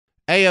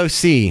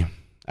AOC,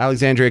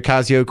 Alexandria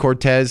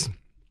Ocasio-Cortez,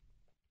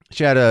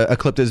 she had a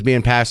clip that was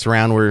being passed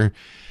around where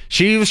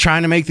she was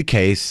trying to make the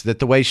case that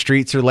the way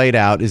streets are laid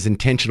out is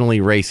intentionally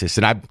racist.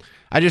 And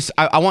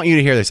I want you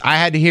to hear this. I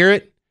had to hear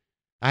it.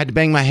 I had to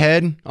bang my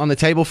head on the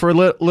table for a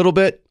little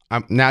bit.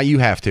 Now you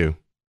have to.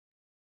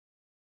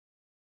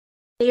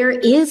 There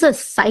is a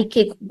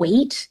psychic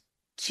weight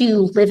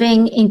to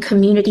living in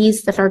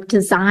communities that are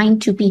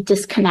designed to be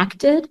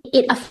disconnected.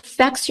 It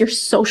affects your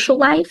social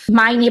life.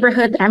 My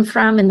neighborhood that I'm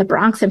from in the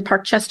Bronx and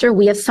Parkchester,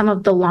 we have some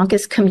of the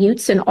longest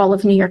commutes in all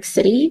of New York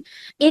City.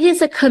 It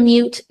is a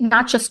commute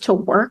not just to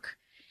work.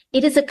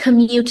 It is a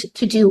commute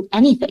to do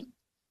anything.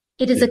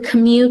 It is a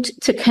commute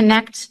to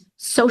connect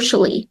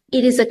socially.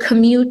 It is a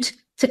commute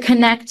to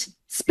connect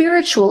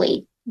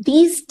spiritually.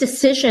 These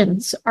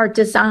decisions are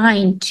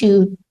designed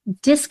to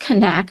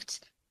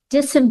disconnect,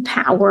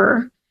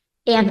 disempower,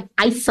 and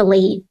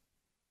isolate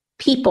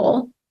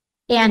people.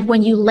 And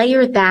when you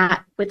layer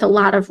that with a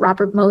lot of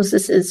Robert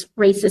Moses's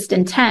racist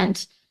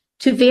intent,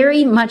 to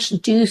very much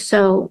do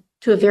so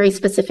to a very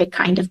specific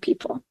kind of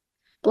people,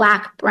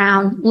 Black,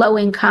 brown, low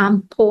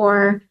income,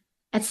 poor,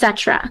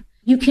 etc.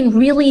 You can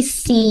really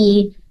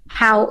see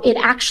how it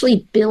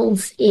actually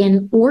builds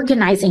in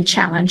organizing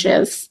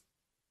challenges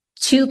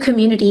to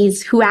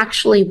communities who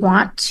actually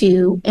want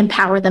to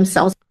empower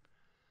themselves.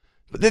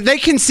 They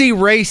can see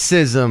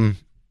racism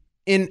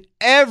in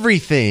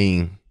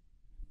everything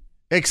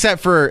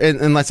except for,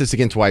 unless it's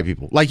against white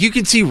people. Like, you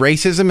can see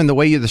racism in the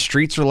way the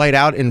streets are laid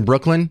out in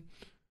Brooklyn,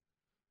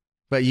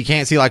 but you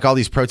can't see like all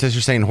these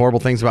protesters saying horrible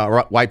things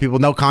about white people.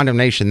 No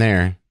condemnation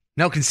there.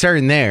 No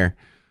concern there.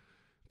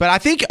 But I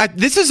think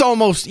this is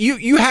almost,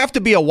 you have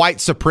to be a white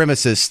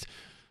supremacist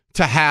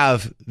to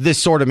have this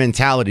sort of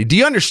mentality. Do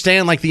you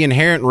understand like the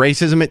inherent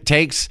racism it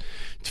takes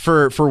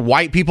for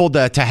white people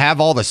to have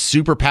all the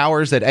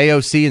superpowers that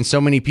AOC and so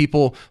many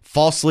people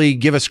falsely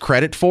give us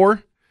credit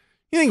for?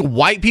 You think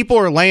white people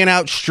are laying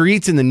out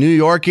streets in the New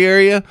York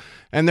area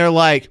and they're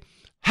like,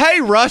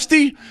 hey,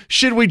 Rusty,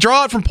 should we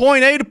draw it from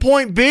point A to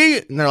point B?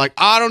 And they're like,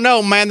 I don't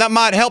know, man, that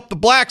might help the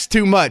blacks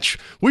too much.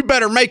 We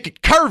better make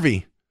it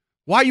curvy.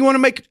 Why you want to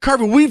make it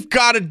curvy? We've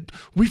got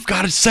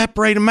to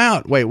separate them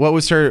out. Wait, what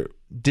was her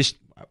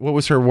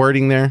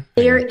wording there?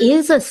 There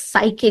is a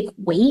psychic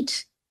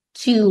weight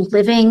to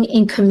living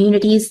in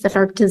communities that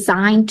are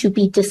designed to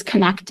be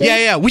disconnected.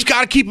 Yeah. We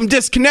got to keep them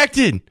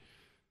disconnected.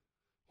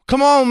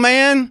 Come on,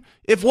 man.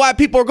 If white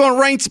people are going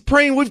to reign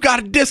supreme, we've got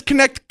to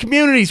disconnect the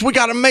communities. We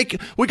got to make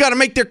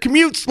their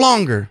commutes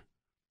longer.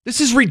 This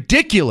is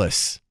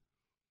ridiculous.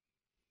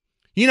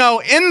 You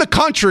know, in the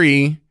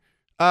country,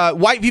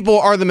 white people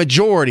are the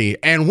majority,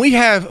 and we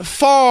have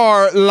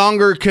far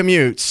longer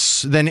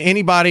commutes than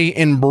anybody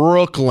in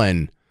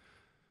Brooklyn.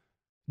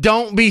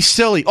 Don't be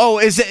silly.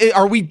 Oh,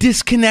 are we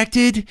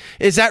disconnected?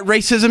 Is that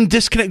racism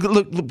disconnected?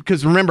 Look,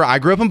 because remember, I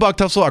grew up in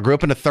Bucktussle. I grew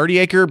up in a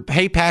 30-acre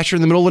hay pasture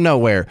in the middle of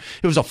nowhere.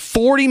 It was a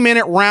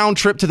 40-minute round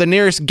trip to the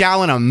nearest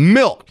gallon of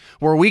milk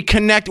where we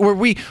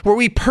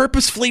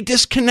purposefully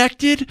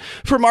disconnected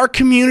from our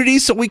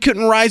communities so we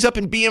couldn't rise up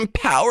and be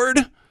empowered.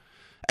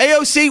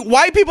 AOC,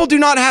 white people do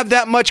not have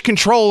that much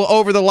control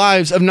over the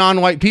lives of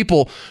non-white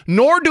people,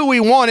 nor do we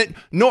want it,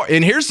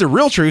 and here's the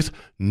real truth,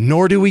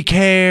 nor do we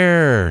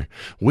care.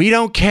 We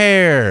don't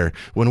care.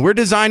 When we're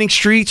designing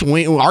streets,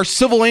 our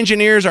civil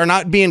engineers are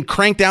not being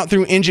cranked out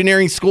through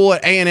engineering school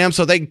at A&M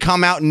so they can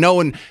come out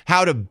knowing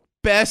how to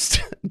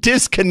best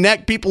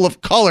disconnect people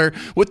of color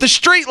with the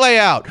street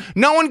layout.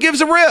 No one gives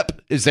a rip.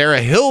 Is there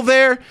a hill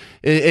there?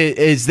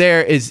 Is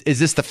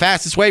this the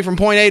fastest way from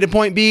point A to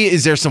point B?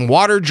 Is there some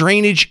water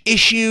drainage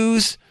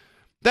issues?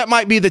 That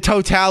might be the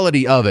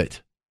totality of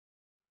it.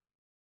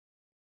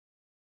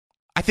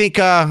 I think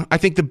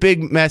the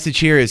big message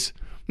here is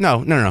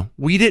no.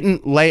 We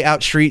didn't lay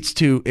out streets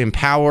to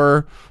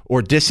empower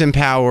or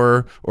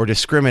disempower or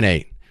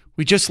discriminate.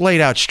 We just laid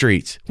out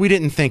streets. We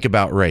didn't think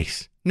about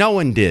race. No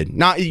one did.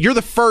 You're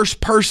the first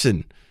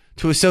person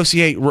to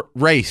associate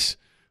race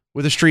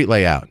with a street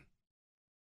layout.